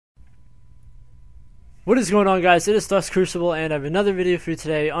What is going on, guys? It is Thus Crucible, and I have another video for you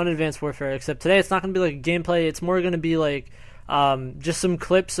today on Advanced Warfare, except today it's not going to be like gameplay. It's more going to be like just some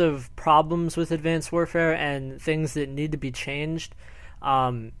clips of problems with Advanced Warfare and things that need to be changed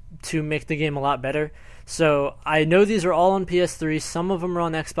to make the game a lot better. So I know these are all on PS3. Some of them are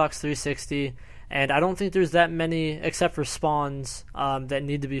on Xbox 360, and I don't think there's that many, except for spawns, that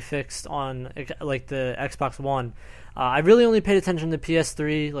need to be fixed on like the Xbox One. I really only paid attention to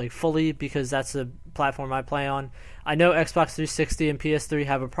PS3 like fully because that's the platform I play on. I know Xbox 360 and PS3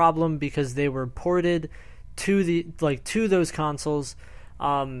 have a problem because they were ported to those consoles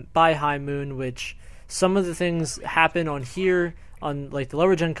by High Moon, which some of the things happen on here on like the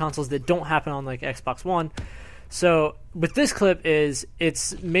lower gen consoles that don't happen on like Xbox One. So with this clip it's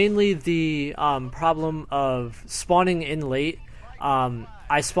mainly the problem of spawning in late.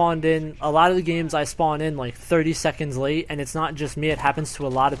 I spawned in, a lot of the games I spawn in like 30 seconds late, and it's not just me, it happens to a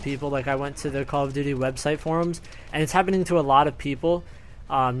lot of people. Like I went to the Call of Duty website forums, and it's happening to a lot of people.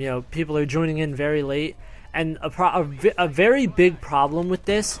 People are joining in very late, and a very big problem with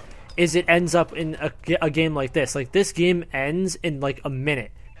this is it ends up in a game like this. Like this game ends in like a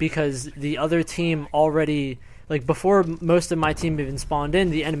minute because the other team already, like before most of my team even spawned in,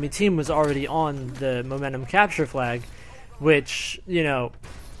 the enemy team was already on the momentum capture flag, which, you know,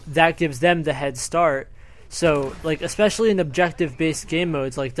 that gives them the head start. So, like, especially in objective-based game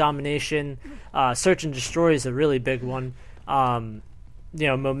modes like Domination, Search and Destroy is a really big one.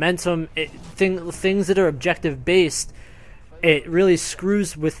 Momentum, things that are objective-based, it really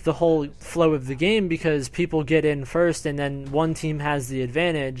screws with the whole flow of the game because people get in first and then one team has the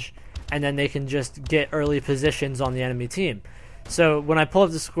advantage and then they can just get early positions on the enemy team. So when I pull up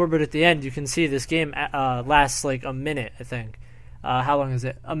the scoreboard at the end, you can see this game lasts like a minute, I think. How long is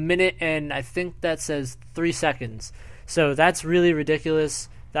it? A minute, and I think that says 3 seconds. So that's really ridiculous.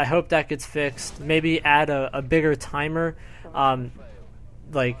 I hope that gets fixed. Maybe add a bigger timer,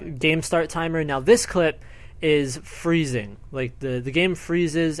 like game start timer. Now this clip is freezing. Like the game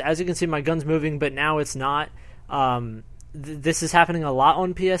freezes. As you can see, my gun's moving, but now it's not. This is happening a lot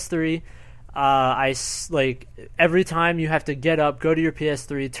on PS3. Every time you have to get up, go to your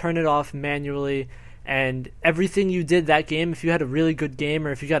PS3, turn it off manually, and everything you did that game, if you had a really good game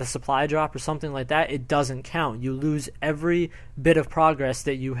or if you got a supply drop or something like that, it doesn't count. You lose every bit of progress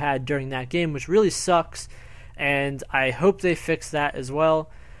that you had during that game, which really sucks, and I hope they fix that as well.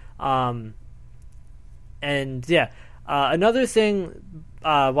 Another thing,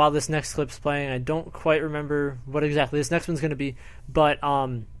 while this next clip's playing, I don't quite remember what exactly this next one's going to be, but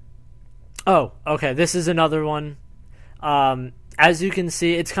oh, okay, this is another one. As you can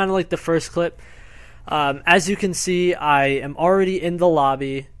see, it's kind of like the first clip. As you can see, I am already in the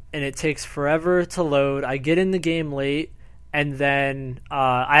lobby, and it takes forever to load. I get in the game late, and then so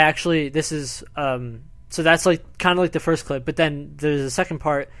that's like kind of like the first clip, but then there's a second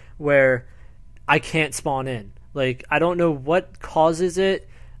part where I can't spawn in. Like, I don't know what causes it.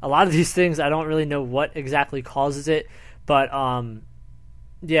 A lot of these things, I don't really know what exactly causes it, but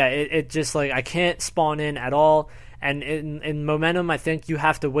it just, like, I can't spawn in at all. And in Momentum, I think you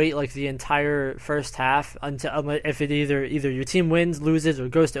have to wait like the entire first half until if it either your team wins, loses, or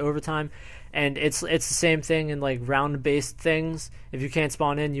goes to overtime. And it's the same thing in like round based things. If you can't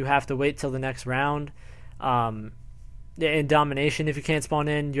spawn in, you have to wait till the next round. In Domination, if you can't spawn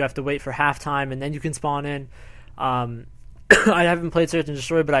in, you have to wait for halftime and then you can spawn in. I haven't played Search and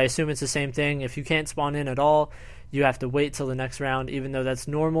Destroy, but I assume it's the same thing. If you can't spawn in at all, you have to wait till the next round, even though that's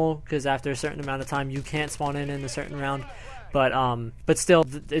normal, because after a certain amount of time, you can't spawn in a certain round. But still,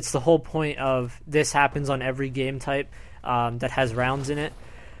 it's the whole point of this happens on every game type that has rounds in it.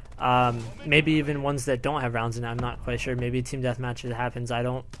 Maybe even ones that don't have rounds in it. I'm not quite sure. Maybe Team Deathmatch it happens.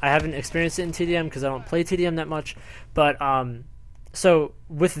 I haven't experienced it in TDM because I don't play TDM that much. But so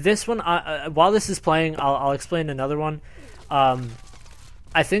with this one, while this is playing, I'll explain another one.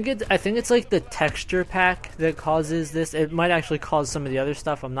 I think it's like the texture pack that causes this. It might actually cause some of the other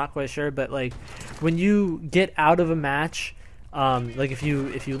stuff. I'm not quite sure, but like when you get out of a match, like if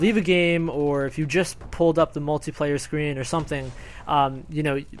you leave a game or if you just pulled up the multiplayer screen or something,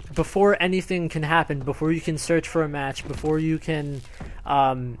 before anything can happen, before you can search for a match, before you can,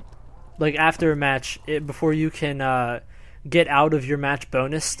 after a match, before you can get out of your match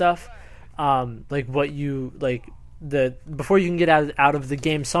bonus stuff, before you can get out of the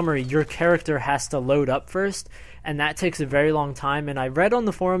game summary, your character has to load up first, and that takes a very long time. And I read on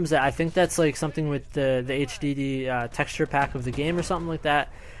the forums that I think that's like something with the HDD texture pack of the game or something like that.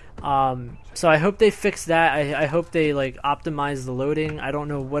 So I hope they fix that. I hope they like optimize the loading. I don't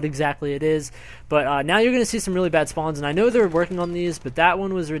know what exactly it is, but now you're going to see some really bad spawns, and I know they're working on these, but that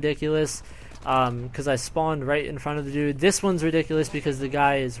one was ridiculous. because I spawned right in front of the dude. This one's ridiculous because the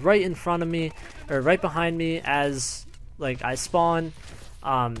guy is right in front of me, or right behind me as like I spawn.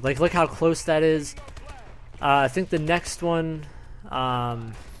 Like look how close that is. I think the next one,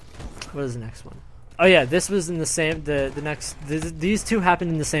 what is the next one? Oh yeah, this was in the same, these two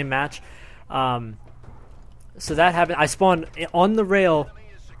happened in the same match. So that happened, I spawned on the rail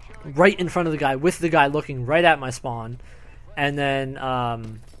right in front of the guy, with the guy looking right at my spawn. And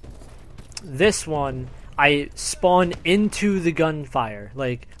then, this one, I spawn into the gunfire.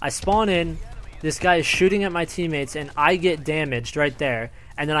 Like, I spawn in, this guy is shooting at my teammates, and I get damaged right there.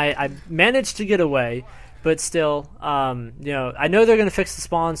 And then I managed to get away, but still, you know, I know they're going to fix the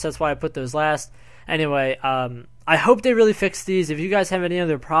spawns, so that's why I put those last. Anyway, I hope they really fix these. If you guys have any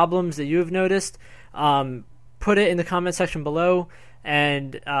other problems that you have noticed, put it in the comment section below.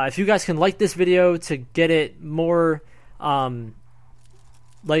 And if you guys can like this video to get it more,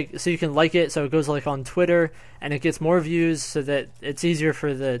 like, so you can like it so it goes like on Twitter and it gets more views so that it's easier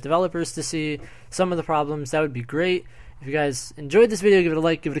for the developers to see some of the problems, that would be great. If you guys enjoyed this video, give it a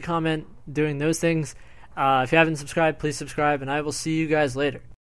like, give it a comment, doing those things. If you haven't subscribed, please subscribe, and I will see you guys later.